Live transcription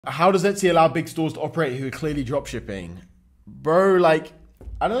How does Etsy allow big stores to operate who are clearly drop shipping? Bro, like,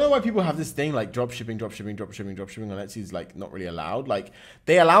 I don't know why people have this thing like drop shipping on Etsy is like not really allowed. Like,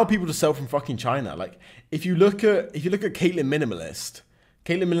 they allow people to sell from fucking China. Like, if you look at Caitlin Minimalist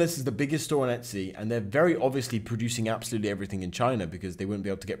is the biggest store on Etsy, and they're very obviously producing absolutely everything in China because they wouldn't be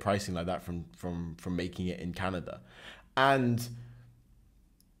able to get pricing like that from making it in Canada. And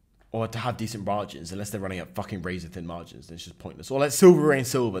or to have decent margins, unless they're running at fucking razor thin margins, then it's just pointless. Or like Silver Rain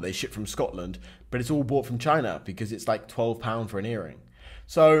Silver, they ship from Scotland, but it's all bought from China because it's like £12 for an earring.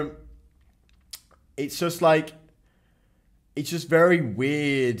 So it's just like, it's just very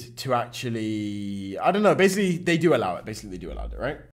weird to actually, I don't know, basically they do allow it, right?